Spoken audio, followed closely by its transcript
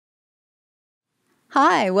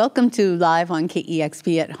Hi, welcome to Live on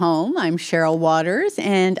KEXP at Home. I'm Cheryl Waters,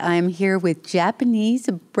 and I'm here with Japanese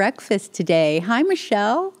breakfast today. Hi,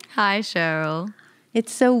 Michelle. Hi, Cheryl.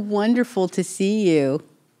 It's so wonderful to see you.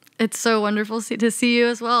 It's so wonderful to see you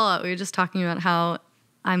as well. We were just talking about how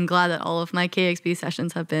I'm glad that all of my KEXP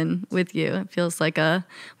sessions have been with you. It feels like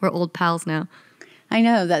we're old pals now. I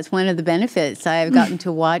know, that's one of the benefits. I've gotten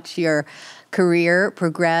to watch your career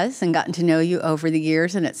progress and gotten to know you over the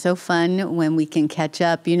years, and it's so fun when we can catch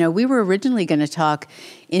up. You know, we were originally going to talk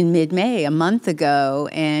in mid-May, a month ago,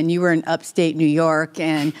 and you were in upstate New York,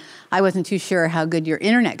 and I wasn't too sure how good your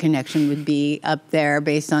internet connection would be up there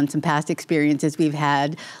based on some past experiences we've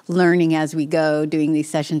had learning as we go, doing these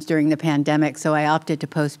sessions during the pandemic. So I opted to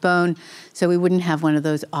postpone so we wouldn't have one of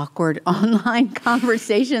those awkward online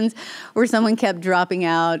conversations where someone kept dropping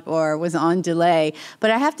out or was on delay.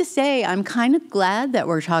 But I have to say, I'm kind of glad that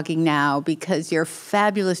we're talking now because your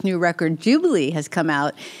fabulous new record, Jubilee, has come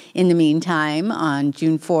out in the meantime on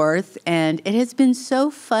June 4th. And it has been so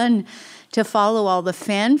fun to follow all the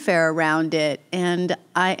fanfare around it. And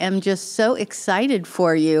I am just so excited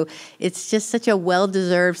for you. It's just such a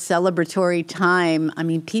well-deserved celebratory time. I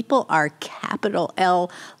mean, people are capital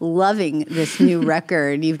L loving this new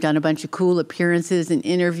record. You've done a bunch of cool appearances and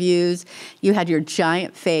interviews. You had your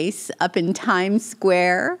giant face up in Times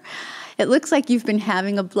Square. It looks like you've been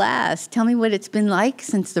having a blast. Tell me what it's been like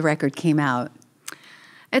since the record came out.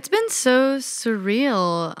 It's been so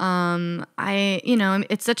surreal.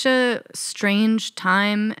 It's such a strange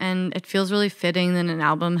time, and it feels really fitting that an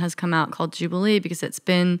album has come out called Jubilee because it's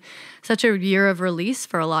been such a year of release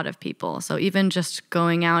for a lot of people. So even just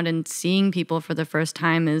going out and seeing people for the first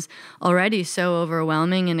time is already so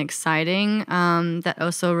overwhelming and exciting, that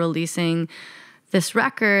also releasing this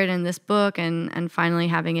record and this book and finally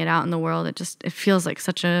having it out in the world, it feels like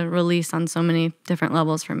such a release on so many different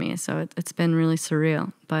levels for me. So it's been really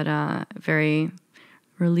surreal, but very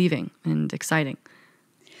relieving and exciting.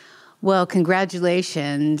 Well,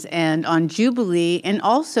 congratulations. And on Jubilee, and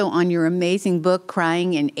also on your amazing book,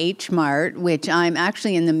 Crying in H Mart, which I'm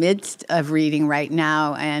actually in the midst of reading right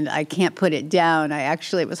now, and I can't put it down.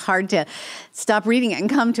 It was hard to stop reading it and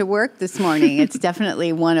come to work this morning. It's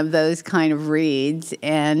definitely one of those kind of reads,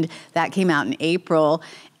 and that came out in April.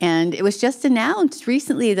 And it was just announced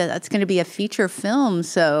recently that that's going to be a feature film,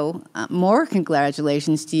 so more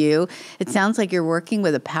congratulations to you. It sounds like you're working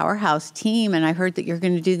with a powerhouse team, and I heard that you're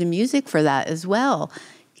going to do the music for that as well.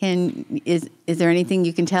 Is there anything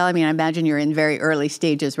you can tell? I mean, I imagine you're in very early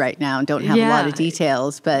stages right now and don't have a lot of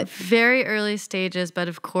details, but very early stages. But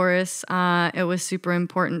of course, it was super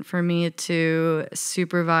important for me to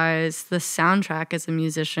supervise the soundtrack as a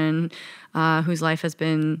musician whose life has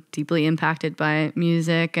been deeply impacted by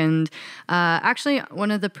music. And actually, one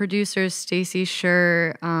of the producers, Stacy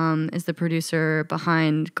Scher, is the producer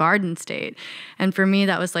behind Garden State. And for me,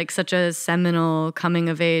 that was like such a seminal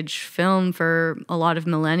coming-of-age film for a lot of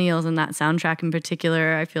millennials, and that soundtrack in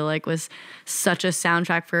particular, I feel like was such a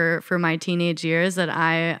soundtrack for my teenage years that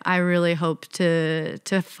I really hope to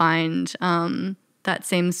find that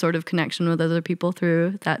same sort of connection with other people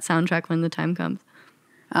through that soundtrack when the time comes.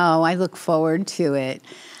 Oh, I look forward to it.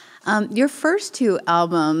 Your first two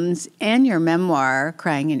albums and your memoir,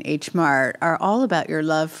 Crying in H Mart, are all about your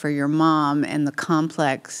love for your mom and the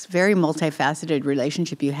complex, very multifaceted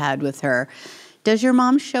relationship you had with her. Does your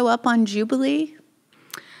mom show up on Jubilee?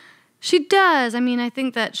 She does. I mean, I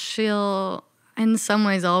think that she'll, in some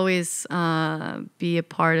ways, always be a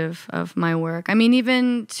part of my work. I mean,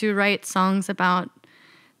 even to write songs about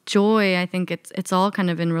joy, I think it's all kind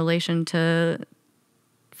of in relation to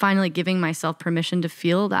finally giving myself permission to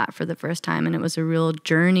feel that for the first time. And it was a real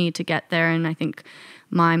journey to get there. And I think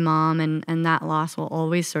my mom and that loss will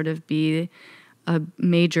always sort of be a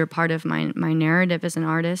major part of my narrative as an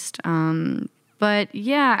artist. But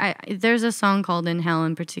yeah, there's a song called In Hell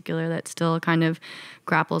in particular that still kind of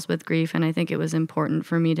grapples with grief. And I think it was important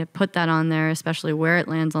for me to put that on there, especially where it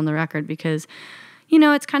lands on the record, because, you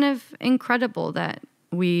know, it's kind of incredible that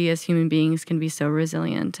we as human beings can be so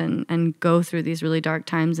resilient and go through these really dark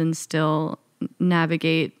times and still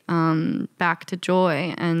navigate back to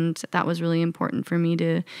joy. And that was really important for me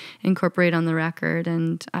to incorporate on the record.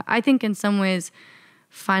 And I think in some ways,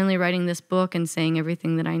 finally writing this book and saying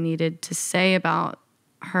everything that I needed to say about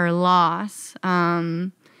her loss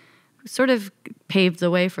sort of paved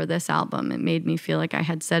the way for this album. It made me feel like I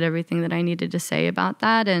had said everything that I needed to say about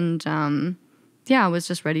that. And I was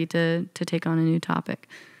just ready to take on a new topic.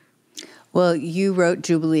 Well, you wrote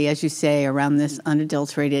Jubilee, as you say, around this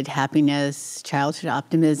unadulterated happiness, childhood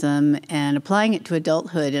optimism, and applying it to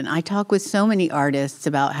adulthood. And I talk with so many artists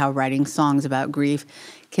about how writing songs about grief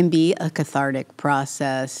can be a cathartic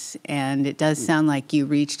process. And it does sound like you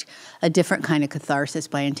reached a different kind of catharsis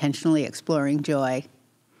by intentionally exploring joy.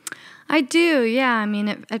 I do, yeah. I mean,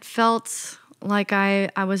 it felt like I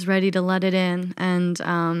was ready to let it in.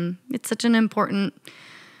 And it's such an important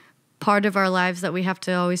part of our lives that we have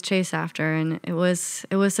to always chase after. And it was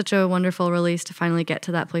such a wonderful release to finally get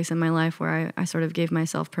to that place in my life where I sort of gave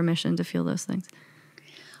myself permission to feel those things.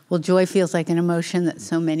 Well, joy feels like an emotion that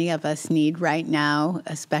so many of us need right now,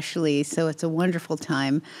 especially. So it's a wonderful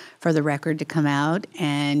time for the record to come out.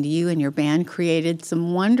 And you and your band created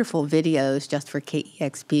some wonderful videos just for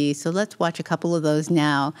KEXP. So let's watch a couple of those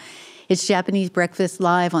now. It's Japanese Breakfast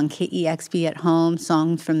live on KEXP at Home,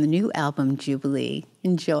 songs from the new album Jubilee.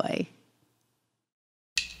 Enjoy.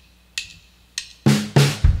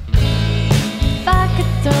 If I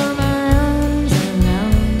could throw my arms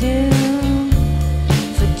around you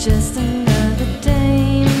for just another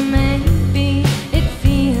day, maybe it'd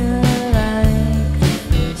feel like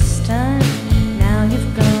the first time. Now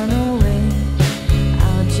you've gone away,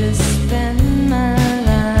 I'll just spend my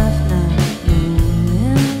life not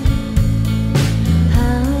knowing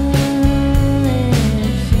how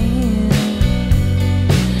it feels.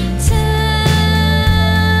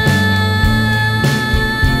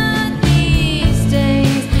 These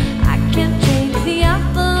days I can't take the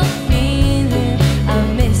awful feeling of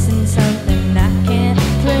missing something.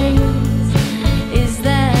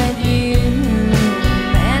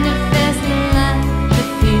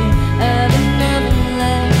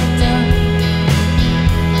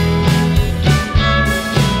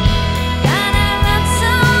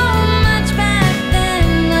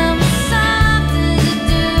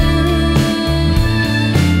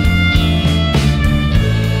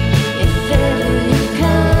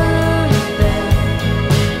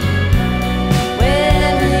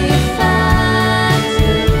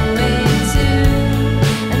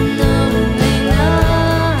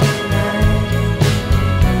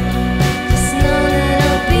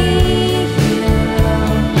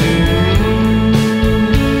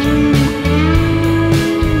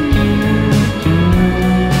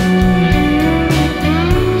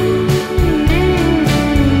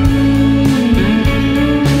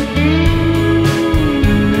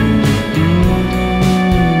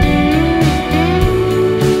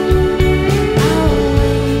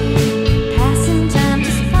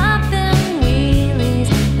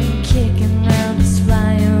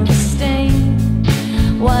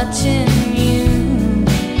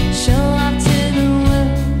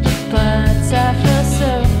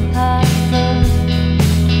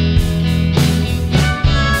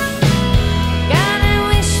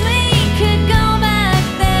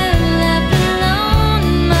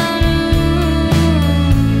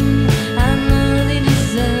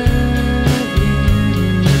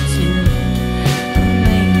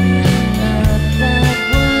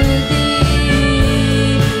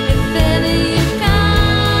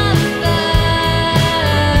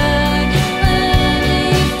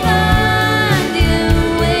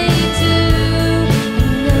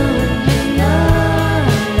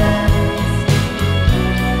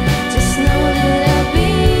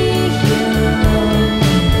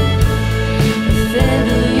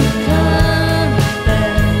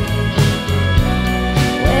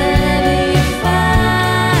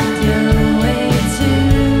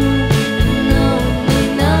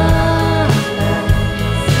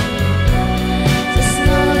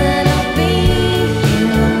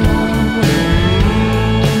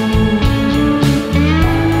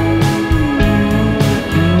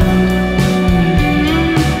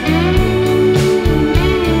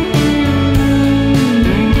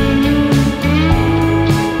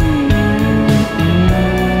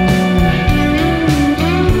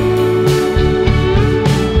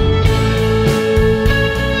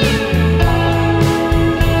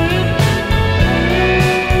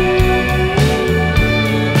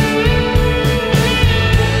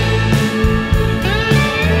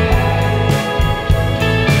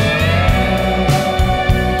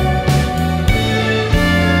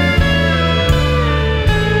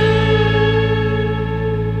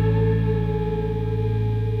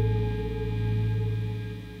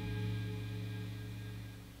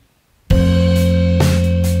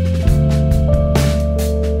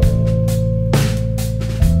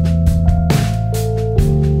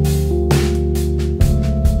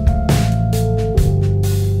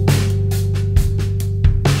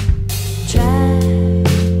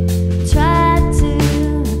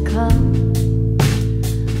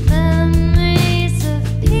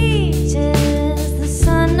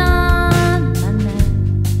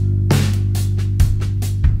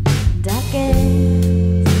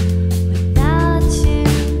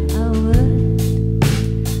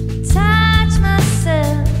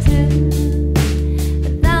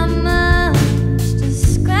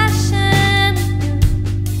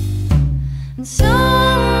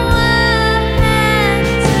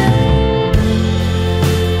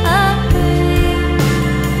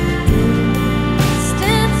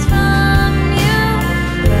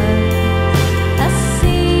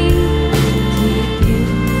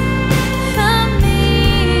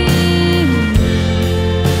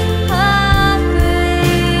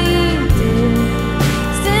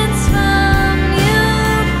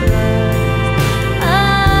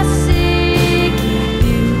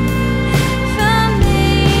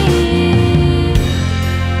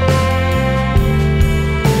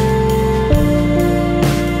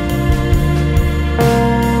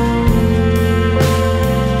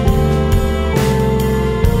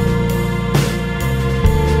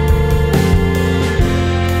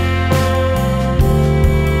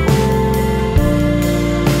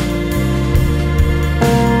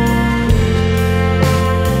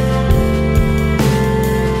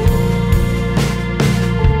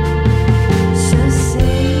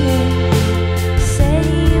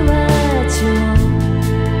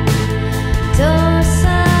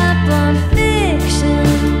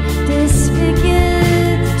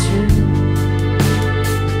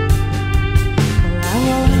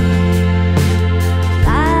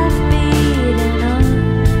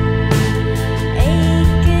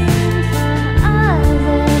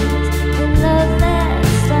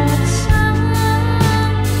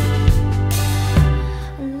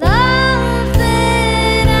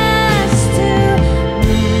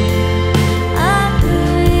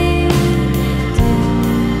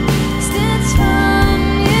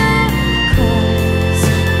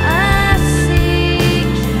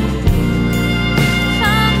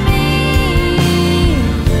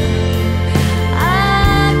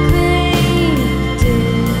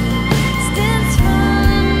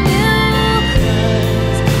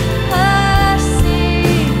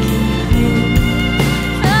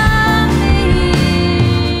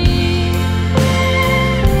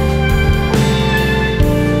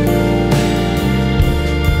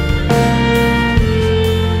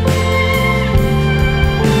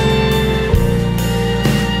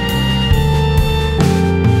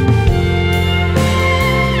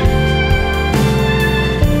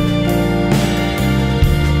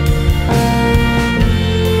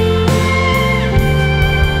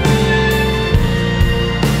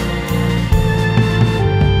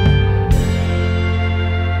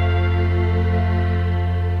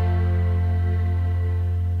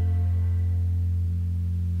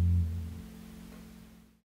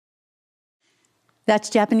 That's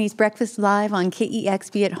Japanese Breakfast live on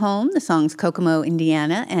KEXP at home. The songs Kokomo,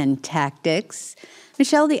 Indiana, and Tactics.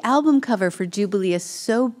 Michelle, the album cover for Jubilee is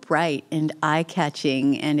so bright and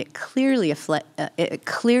eye-catching, and it clearly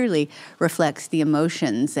reflects the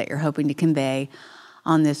emotions that you're hoping to convey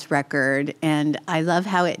on this record. And I love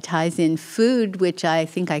how it ties in food, which I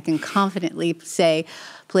think I can confidently say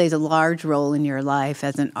plays a large role in your life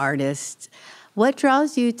as an artist. What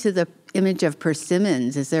draws you to the image of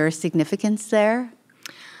persimmons? Is there a significance there?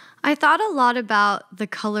 I thought a lot about the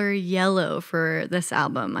color yellow for this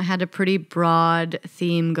album. I had a pretty broad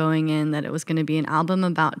theme going in, that it was going to be an album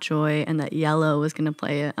about joy and that yellow was going to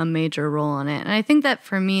play a major role on it. And I think that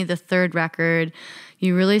for me, the third record,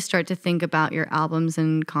 you really start to think about your albums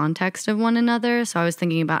in context of one another. So I was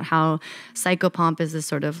thinking about how Psychopomp is this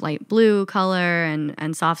sort of light blue color,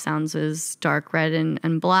 and Soft Sounds is dark red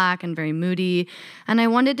and black and very moody. And I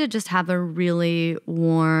wanted to just have a really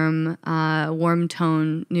warm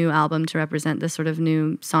tone new album to represent this sort of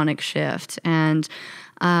new sonic shift. And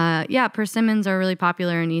persimmons are really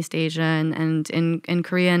popular in East Asia, and in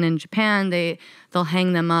Korea and in Japan, they'll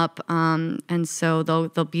hang them up, and so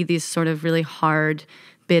they'll be these sort of really hard,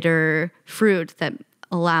 bitter fruit that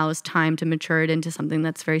allows time to mature it into something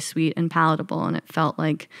that's very sweet and palatable. And it felt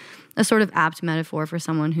like a sort of apt metaphor for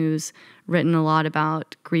someone who's written a lot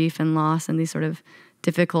about grief and loss and these sort of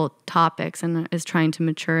difficult topics, and is trying to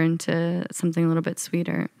mature into something a little bit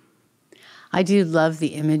sweeter. I do love the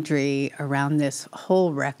imagery around this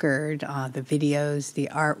whole record, the videos, the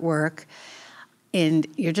artwork, and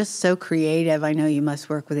you're just so creative. I know you must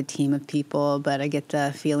work with a team of people, but I get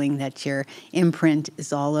the feeling that your imprint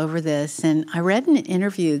is all over this. And I read in an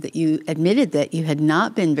interview that you admitted that you had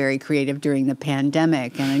not been very creative during the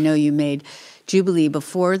pandemic, and I know you made Jubilee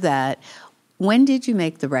before that. When did you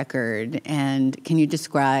make the record, and can you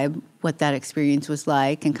describe what that experience was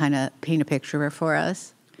like and kind of paint a picture for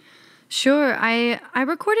us? Sure. I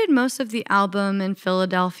recorded most of the album in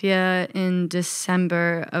Philadelphia in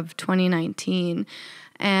December of 2019,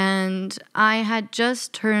 and I had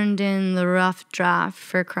just turned in the rough draft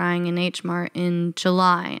for Crying in H Mart in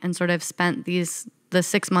July, and sort of spent the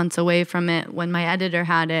 6 months away from it when my editor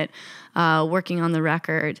had it, working on the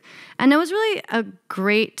record. And it was really a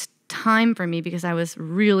great time for me because I was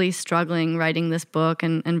really struggling writing this book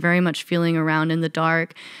and very much feeling around in the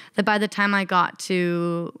dark, that by the time I got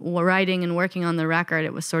to writing and working on the record,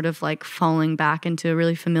 it was sort of like falling back into a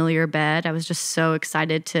really familiar bed. I was just so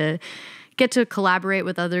excited to get to collaborate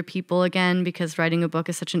with other people again, because writing a book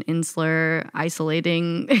is such an insular,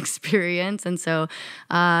 isolating experience. And so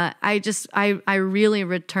I really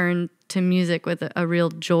returned to music with a real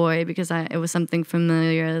joy, because it was something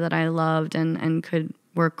familiar that I loved and could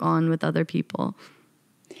work on with other people.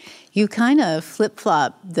 You kind of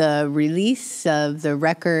flip-flop the release of the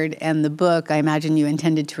record and the book. I imagine you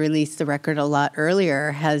intended to release the record a lot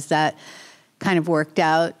earlier. Has that kind of worked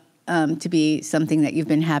out to be something that you've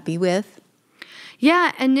been happy with?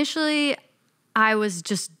 Yeah, initially I was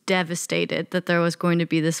just devastated that there was going to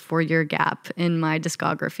be this 4-year gap in my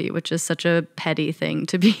discography, which is such a petty thing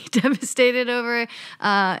to be devastated over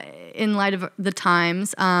in light of the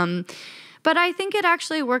times. But I think it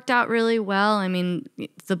actually worked out really well. I mean,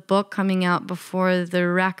 the book coming out before the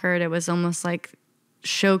record, it was almost like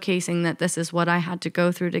showcasing that this is what I had to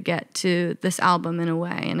go through to get to this album in a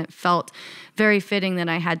way. And it felt very fitting that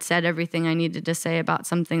I had said everything I needed to say about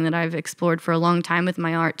something that I've explored for a long time with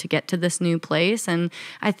my art to get to this new place. And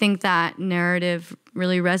I think that narrative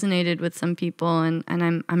really resonated with some people, and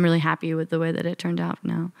I'm really happy with the way that it turned out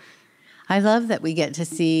now. I love that we get to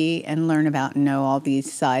see and learn about and know all these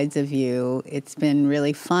sides of you. It's been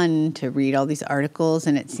really fun to read all these articles,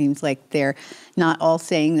 and it seems like they're not all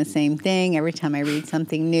saying the same thing. Every time I read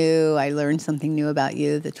something new, I learn something new about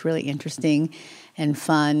you that's really interesting and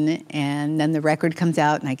fun. And then the record comes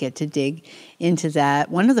out, and I get to dig into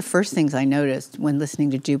that. One of the first things I noticed when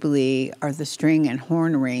listening to Jubilee are the string and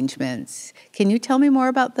horn arrangements. Can you tell me more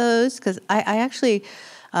about those? Because I actually...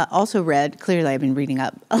 also read, clearly I've been reading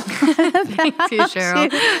up a lot about Thank you, Cheryl.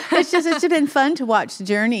 It's been fun to watch the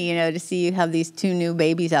journey, to see you have these 2 new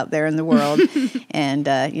babies out there in the world and,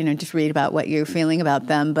 just read about what you're feeling about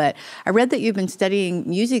them. But I read that you've been studying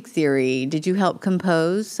music theory. Did you help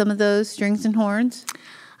compose some of those strings and horns?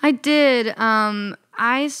 I did.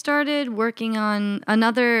 I started working on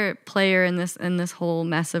another player in this whole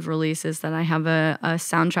mess of releases, that I have a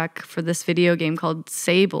soundtrack for this video game called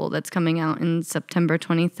Sable that's coming out in September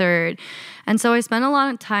 23rd. And so I spent a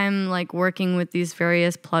lot of time working with these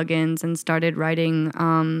various plugins and started writing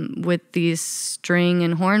with these string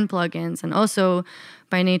and horn plugins, and also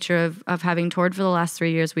by nature of having toured for the last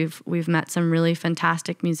 3 years, we've met some really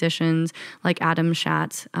fantastic musicians like Adam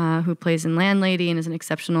Schatz, who plays in Landlady and is an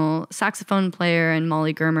exceptional saxophone player, and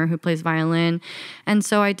Molly Germer, who plays violin. And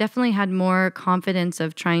so I definitely had more confidence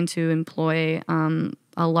of trying to employ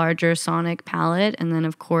a larger sonic palette. And then,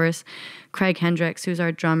 of course, Craig Hendrix, who's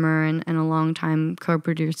our drummer and a longtime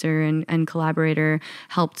co-producer and collaborator,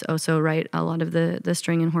 helped also write a lot of the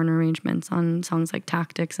string and horn arrangements on songs like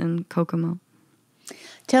Tactics and Kokomo.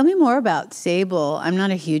 Tell me more about Sable. I'm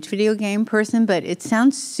not a huge video game person, but it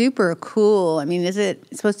sounds super cool. I mean, is it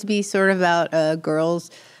supposed to be sort of about a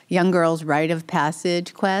young girl's rite of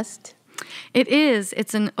passage quest? It is.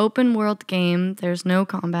 It's an open world game. There's no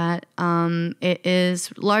combat. It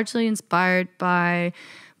is largely inspired by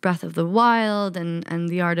Breath of the Wild and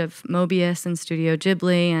the art of Mobius and Studio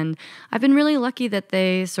Ghibli. And I've been really lucky that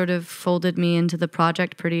they sort of folded me into the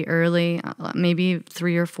project pretty early, maybe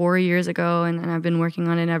 3 or 4 years ago, and I've been working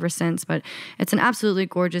on it ever since. But it's an absolutely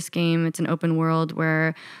gorgeous game. It's an open world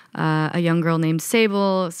where a young girl named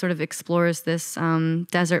Sable sort of explores this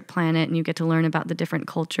desert planet, and you get to learn about the different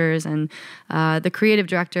cultures. And the creative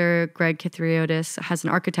director, Greg Kithriotis, has an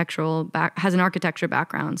architecture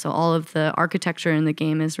background. So all of the architecture in the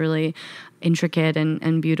game is really intricate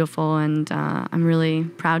and beautiful, and I'm really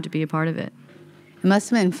proud to be a part of it. It must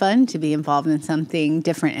have been fun to be involved in something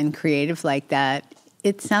different and creative like that.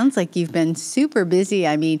 It sounds like you've been super busy.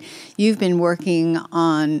 I mean, you've been working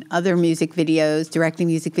on other music videos, directing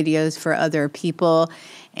music videos for other people,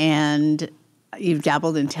 and you've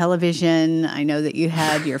dabbled in television. I know that you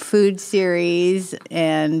had your food series,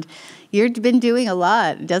 and you've been doing a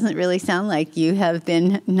lot. It doesn't really sound like you have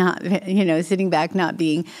been not, sitting back, not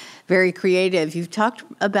being very creative. You've talked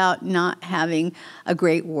about not having a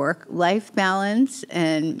great work-life balance,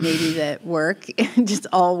 and maybe that work, just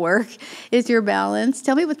all work, is your balance.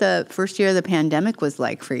 Tell me what the first year of the pandemic was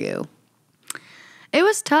like for you. It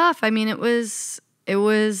was tough. I mean, it was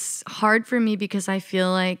hard for me because I feel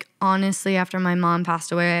like, honestly, after my mom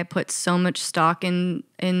passed away, I put so much stock in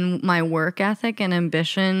my work ethic and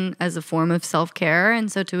ambition as a form of self-care. And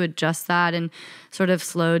so to adjust that and sort of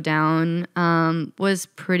slow down was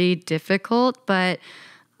pretty difficult. But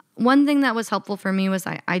one thing that was helpful for me was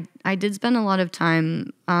I did spend a lot of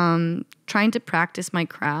time trying to practice my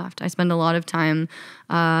craft. I spent a lot of time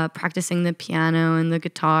practicing the piano and the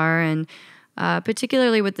guitar, and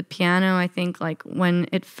particularly with the piano, I think like when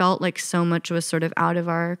it felt like so much was sort of out of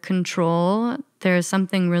our control, there's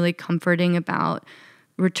something really comforting about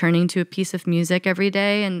returning to a piece of music every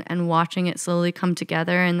day and watching it slowly come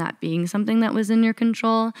together, and that being something that was in your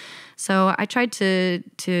control. So I tried to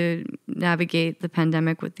navigate the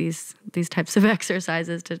pandemic with these types of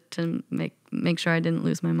exercises to make sure I didn't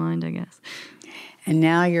lose my mind, I guess. And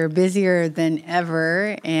now you're busier than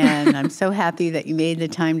ever, and I'm so happy that you made the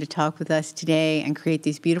time to talk with us today and create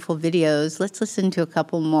these beautiful videos. Let's listen to a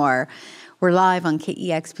couple more. We're live on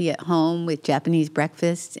KEXP at home with Japanese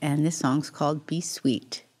Breakfast, and this song's called Be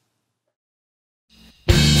Sweet.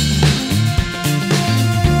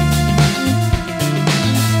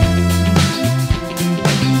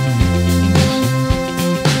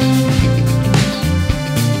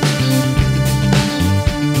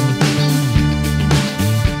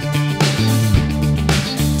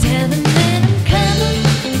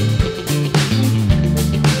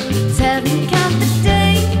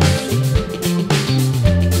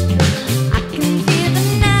 I can feel the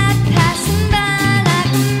night passing by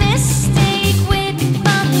like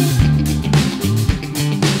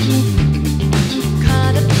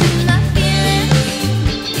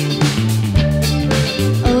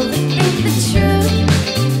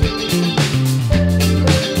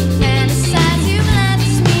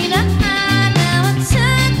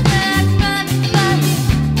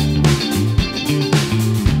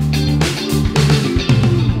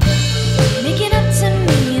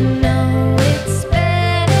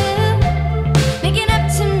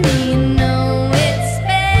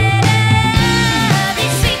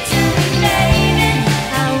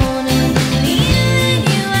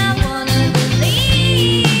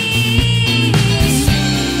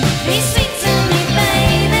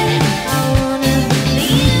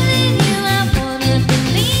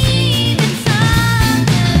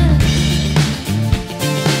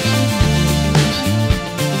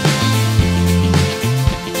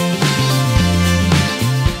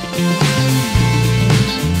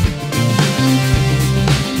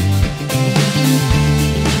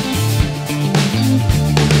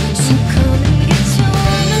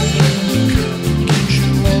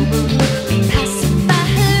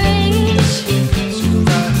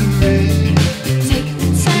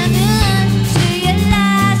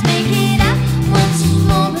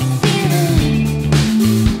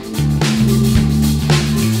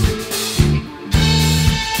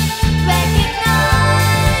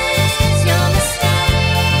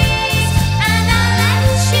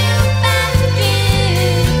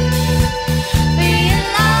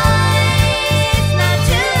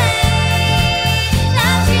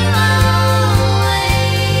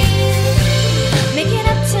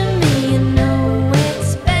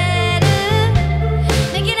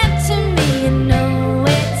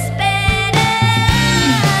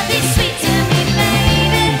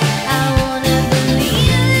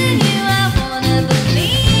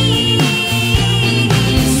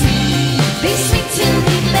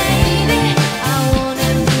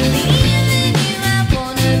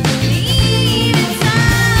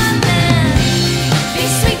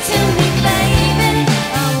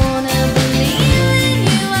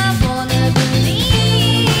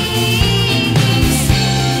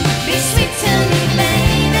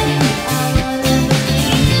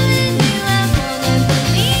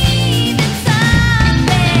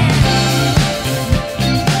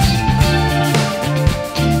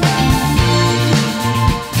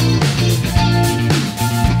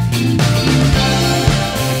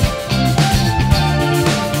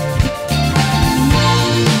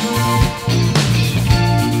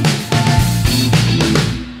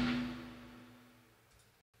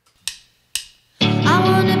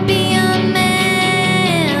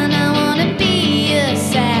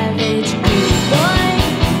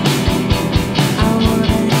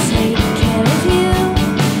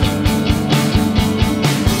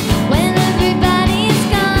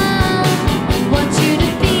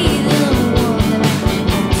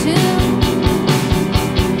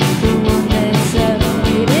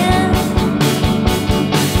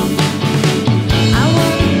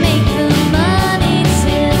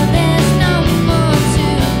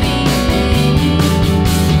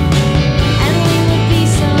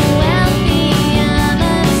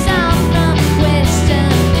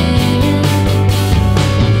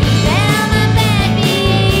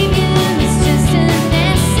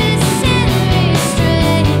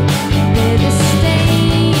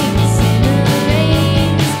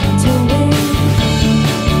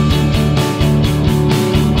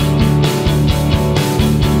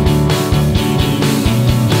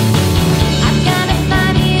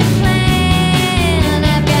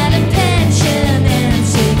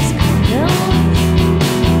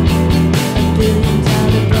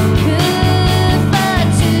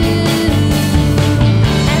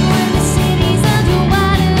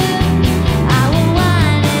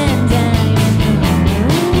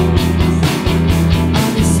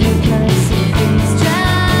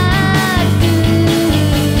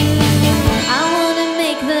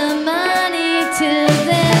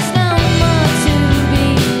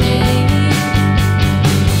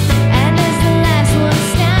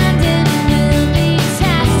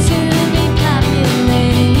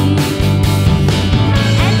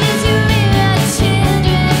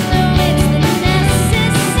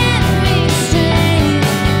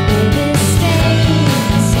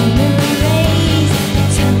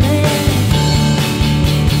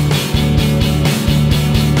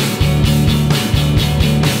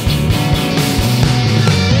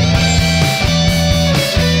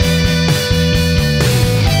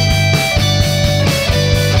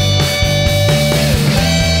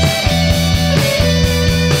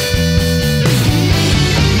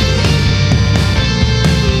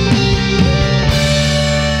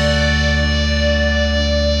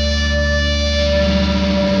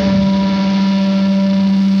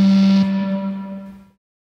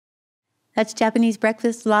That's Japanese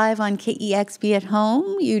Breakfast live on KEXP at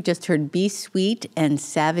Home. You just heard Be Sweet and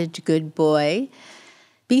Savage Good Boy.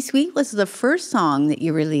 Be Sweet was the first song that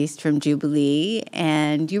you released from Jubilee,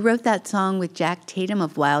 and you wrote that song with Jack Tatum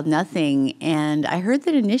of Wild Nothing. And I heard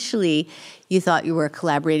that initially you thought you were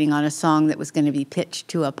collaborating on a song that was going to be pitched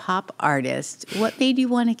to a pop artist. What made you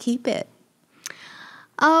want to keep it?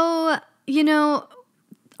 Oh,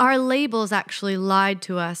 our labels actually lied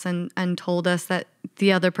to us and told us that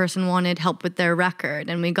the other person wanted help with their record.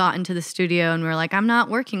 And we got into the studio and we were like, I'm not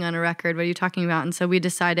working on a record. What are you talking about? And so we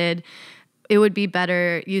decided it would be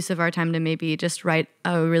better use of our time to maybe just write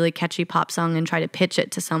a really catchy pop song and try to pitch it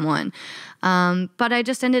to someone. But I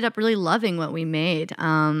just ended up really loving what we made.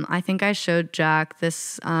 I think I showed Jack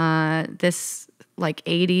this like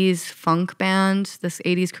 80s funk band, this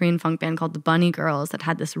 80s Korean funk band called the Bunny Girls that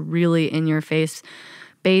had this really in-your-face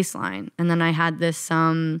bass line. And then I had this,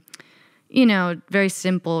 very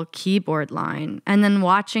simple keyboard line. And then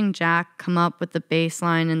watching Jack come up with the bass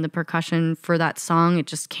line and the percussion for that song, it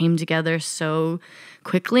just came together so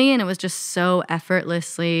quickly. And it was just so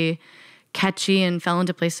effortlessly catchy and fell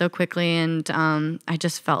into place so quickly. And I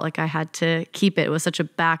just felt like I had to keep it. It was such a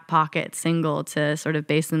back pocket single to sort of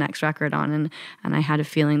base the next record on. And I had a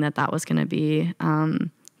feeling that was going to be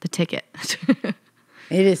the ticket.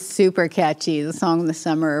 It is super catchy, the song of the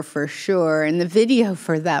summer for sure. And the video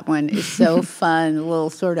for that one is so fun, a little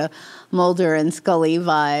sort of Mulder and Scully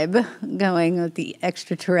vibe going with the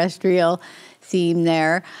extraterrestrial theme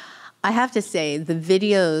there. I have to say, the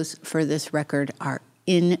videos for this record are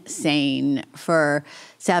insane. For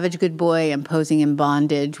Savage Good Boy and Posing in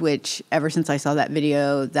Bondage, which ever since I saw that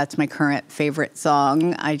video, that's my current favorite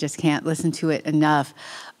song. I just can't listen to it enough.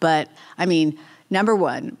 But, I mean, number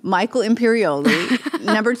one, Michael Imperioli.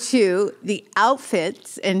 Number two, the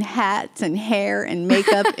outfits and hats and hair and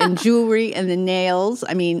makeup and jewelry and the nails.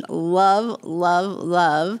 I mean, love, love,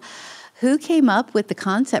 love. Who came up with the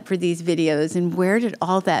concept for these videos, and where did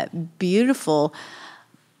all that beautiful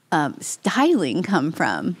styling come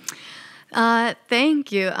from?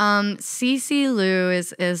 Thank you. Cece Liu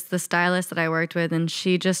is the stylist that I worked with, and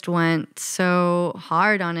she just went so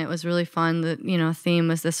hard on it. It was really fun. The theme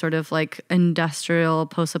was this sort of like industrial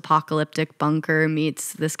post-apocalyptic bunker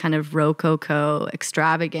meets this kind of rococo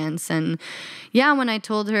extravagance. And yeah, when I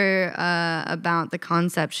told her about the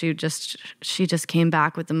concept, she just came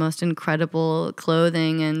back with the most incredible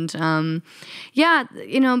clothing. And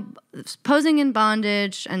Posing in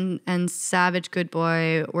Bondage and Savage Good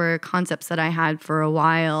Boy were concepts that I had for a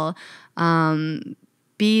while.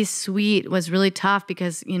 Be Sweet was really tough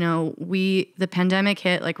because, the pandemic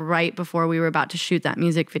hit like right before we were about to shoot that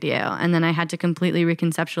music video. And then I had to completely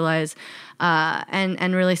reconceptualize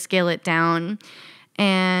and really scale it down.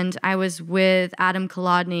 And I was with Adam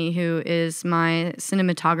Kolodny, who is my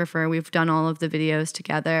cinematographer. We've done all of the videos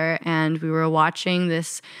together, and we were watching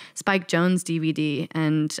this Spike Jonze DVD,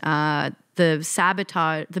 and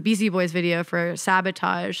the Beastie Boys video for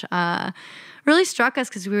Sabotage really struck us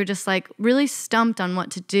because we were just like really stumped on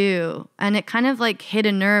what to do. And it kind of like hit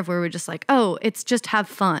a nerve where we're just like, oh, it's just have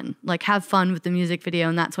fun with the music video.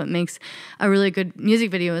 And that's what makes a really good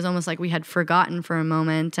music video, is almost like we had forgotten for a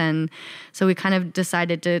moment. And so we kind of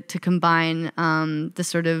decided to combine the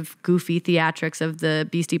sort of goofy theatrics of the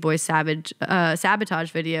Beastie Boys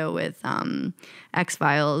Sabotage video with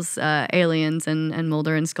X-Files, Aliens, and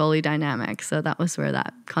Mulder and Scully dynamics. So that was where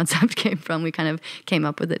that concept came from. We kind of came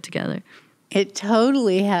up with it together. It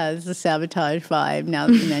totally has the Sabotage vibe now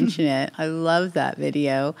that you mention it. I love that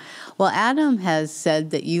video. Well, Adam has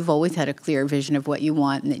said that you've always had a clear vision of what you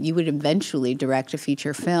want and that you would eventually direct a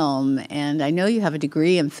feature film. And I know you have a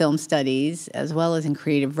degree in film studies as well as in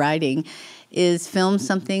creative writing. Is film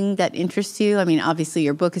something that interests you? I mean, obviously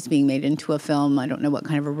your book is being made into a film. I don't know what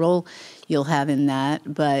kind of a role you'll have in that,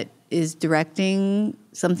 but is directing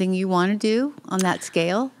something you want to do on that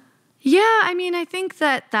scale? Yeah, I mean, I think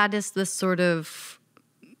that is the sort of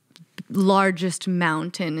largest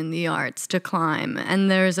mountain in the arts to climb. And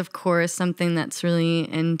there's, of course, something that's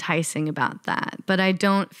really enticing about that. But I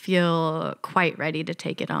don't feel quite ready to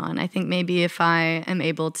take it on. I think maybe if I am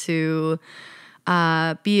able to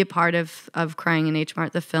be a part of Crying in H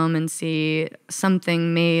Mart, the film, and see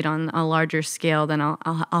something made on a larger scale, then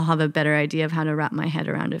I'll have a better idea of how to wrap my head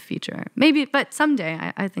around a feature. Maybe, but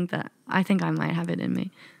someday I think I might have it in me.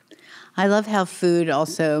 I love how food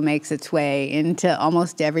also makes its way into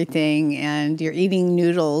almost everything, and you're eating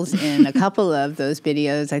noodles in a couple of those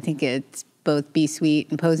videos. I think it's both Be Sweet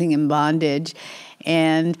and Posing in Bondage,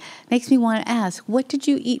 and makes me want to ask, what did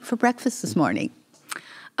you eat for breakfast this morning?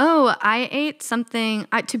 Oh, I ate something.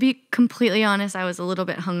 To be completely honest, I was a little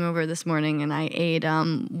bit hungover this morning, and I ate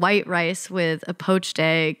white rice with a poached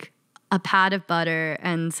egg, a pat of butter,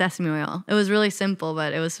 and sesame oil. It was really simple,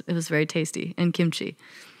 but it was very tasty, and kimchi.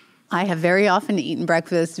 I have very often eaten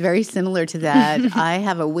breakfast very similar to that. I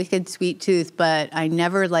have a wicked sweet tooth, but I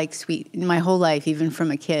never liked sweet in my whole life, even from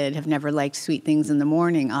a kid, have never liked sweet things in the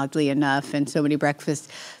morning, oddly enough. And so many breakfast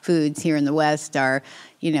foods here in the West are,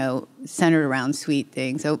 centered around sweet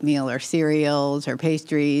things, oatmeal or cereals or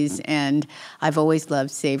pastries. And I've always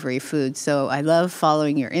loved savory foods. So I love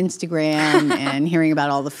following your Instagram and hearing about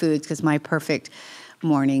all the foods, because my perfect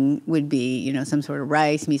morning would be, some sort of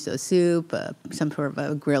rice, miso soup, some sort of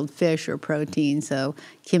a grilled fish or protein. So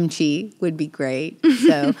kimchi would be great.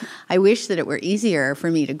 So I wish that it were easier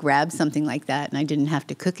for me to grab something like that and I didn't have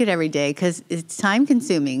to cook it every day, because it's time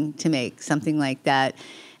consuming to make something like that.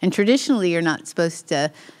 And traditionally, you're not supposed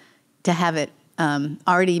to have it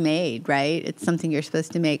already made, right? It's something you're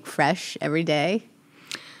supposed to make fresh every day.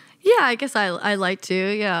 Yeah, I guess I like to,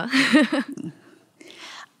 yeah.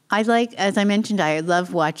 As I mentioned, I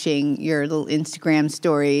love watching your little Instagram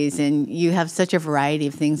stories, and you have such a variety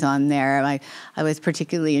of things on there. I was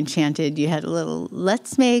particularly enchanted. You had a little,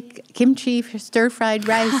 let's make kimchi for stir-fried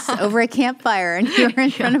rice over a campfire, and you were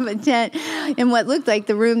in front of a tent in what looked like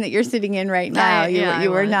the room that you're sitting in right now.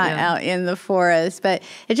 You were not out in the forest, but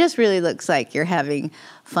it just really looks like you're having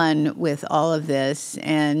fun with all of this,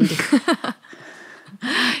 and...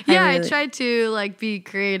 I tried to be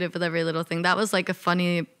creative with every little thing. That was a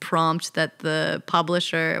funny prompt that the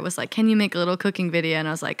publisher was like, can you make a little cooking video? And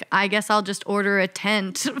I was like, I guess I'll just order a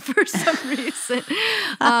tent for some reason.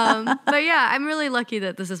 But yeah, I'm really lucky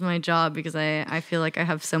that this is my job, because I feel like I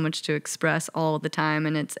have so much to express all the time,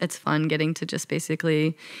 and it's fun getting to just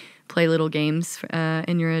basically play little games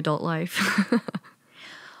in your adult life.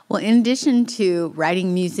 Well, in addition to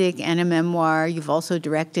writing music and a memoir, you've also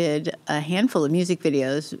directed a handful of music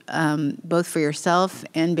videos, both for yourself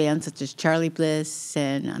and bands such as Charlie Bliss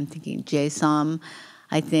and I'm thinking J-Som,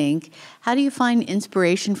 I think. How do you find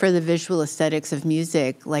inspiration for the visual aesthetics of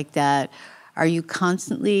music like that? Are you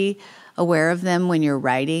constantly aware of them when you're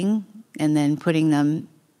writing and then putting them,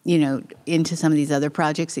 into some of these other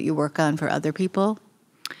projects that you work on for other people?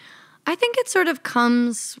 I think it sort of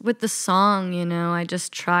comes with the song, I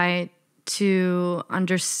just try to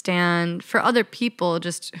understand for other people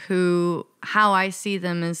just how I see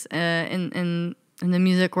them as in the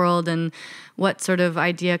music world, and what sort of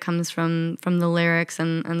idea comes from the lyrics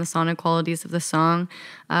and the sonic qualities of the song.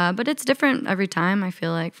 But it's different every time, I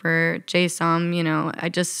feel like. For J-Som, I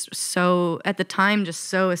just at the time just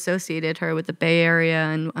so associated her with the Bay Area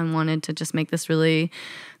and wanted to just make this really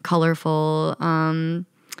colorful,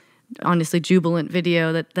 honestly jubilant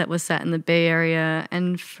video that was set in the Bay Area.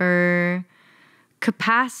 And for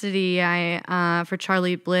Capacity, for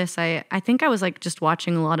Charlie Bliss, I think I was just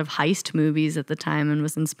watching a lot of heist movies at the time and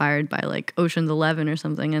was inspired by Ocean's 11 or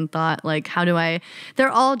something, and thought they're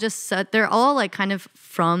all kind of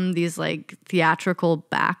from these theatrical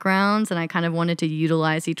backgrounds, and I kind of wanted to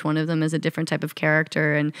utilize each one of them as a different type of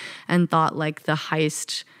character, and thought the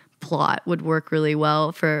heist plot would work really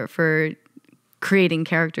well for creating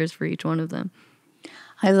characters for each one of them.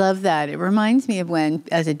 I love that. It reminds me of when,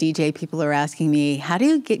 as a DJ, people are asking me, how do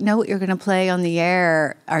you know what you're going to play on the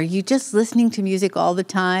air? Are you just listening to music all the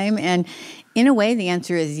time? And in a way, the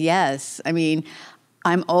answer is yes. I mean,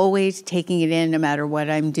 I'm always taking it in no matter what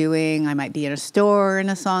I'm doing. I might be in a store and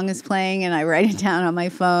a song is playing and I write it down on my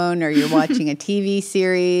phone, or you're watching a TV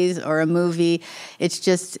series or a movie. It's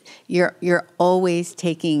just, you're always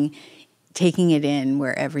taking it in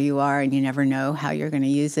wherever you are, and you never know how you're going to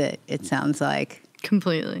use it, it sounds like.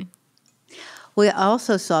 Completely. We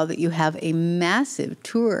also saw that you have a massive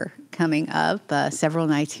tour coming up, several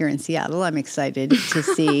nights here in Seattle. I'm excited to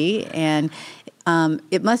see. And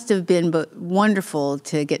it must have been wonderful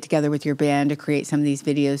to get together with your band to create some of these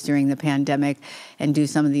videos during the pandemic and do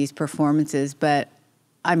some of these performances. But,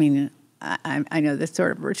 I mean, I know this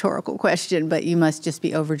sort of rhetorical question, but you must just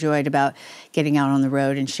be overjoyed about getting out on the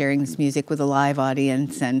road and sharing this music with a live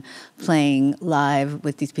audience and playing live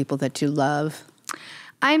with these people that you love.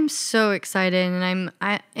 I'm so excited,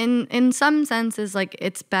 and in some senses,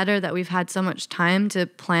 it's better that we've had so much time to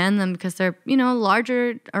plan them, because they're,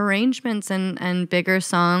 larger arrangements and bigger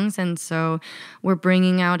songs. And so we're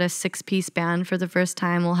bringing out a 6-piece band for the first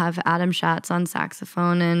time. We'll have Adam Schatz on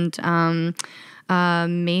saxophone, and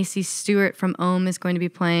Macy Stewart from Ohm is going to be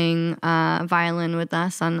playing violin with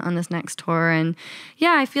us on this next tour. And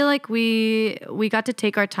yeah, I feel like we got to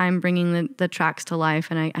take our time bringing the tracks to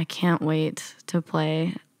life, and I can't wait to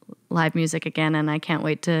play live music again, and I can't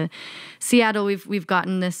wait to Seattle. We've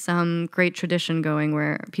gotten this great tradition going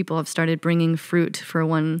where people have started bringing fruit for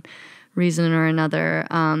one reason or another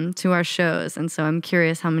to our shows, and so I'm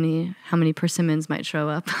curious how many persimmons might show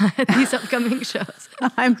up at these upcoming shows.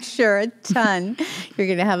 I'm sure a ton. You're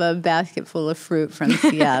going to have a basket full of fruit from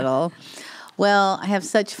Seattle. Well, I have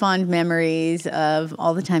such fond memories of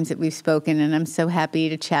all the times that we've spoken, and I'm so happy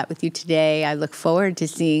to chat with you today. I look forward to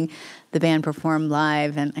seeing the band perform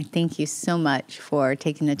live, and I thank you so much for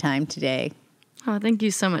taking the time today. Oh, thank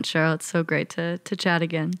you so much, Cheryl. It's so great to chat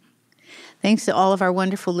again. Thanks to all of our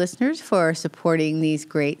wonderful listeners for supporting these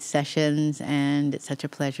great sessions, and it's such a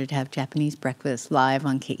pleasure to have Japanese Breakfast live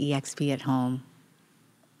on KEXP at home.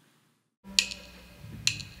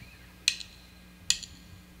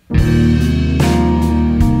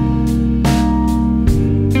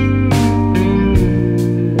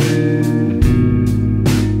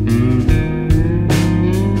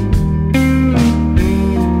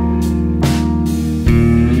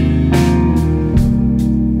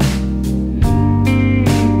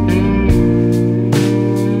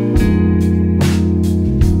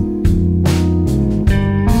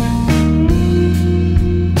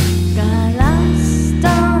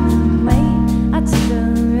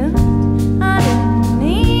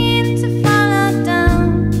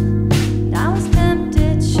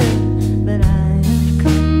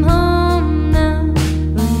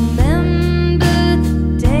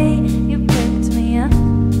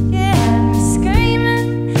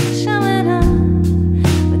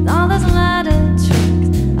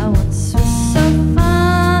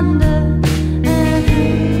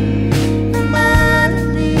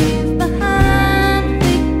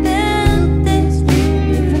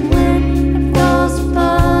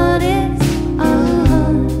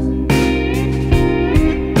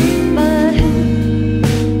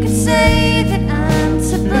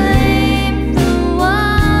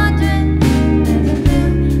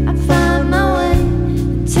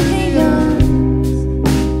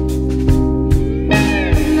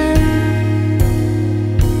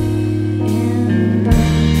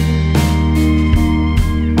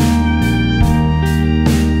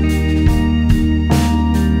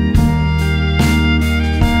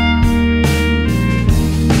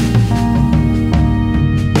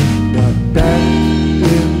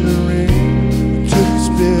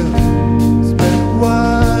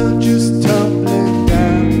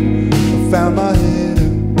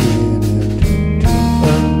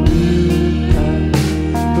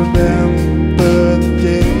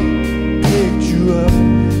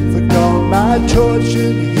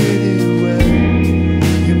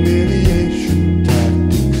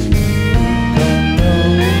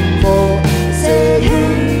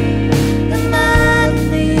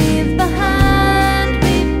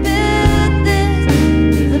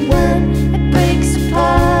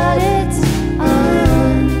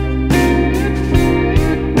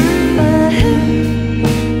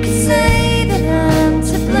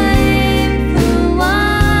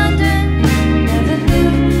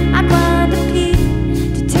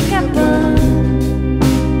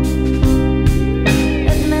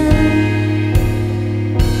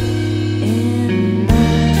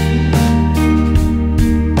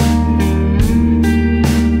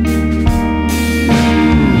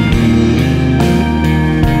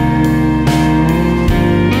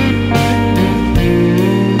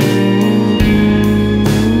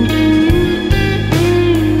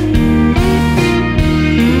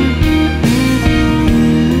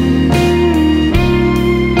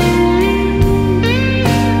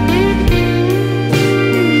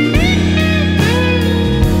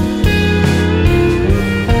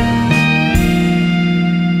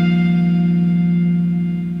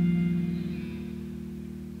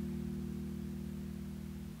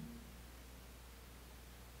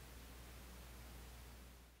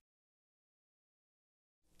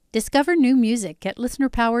 Discover new music at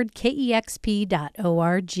listener-powered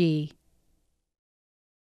KEXP.org.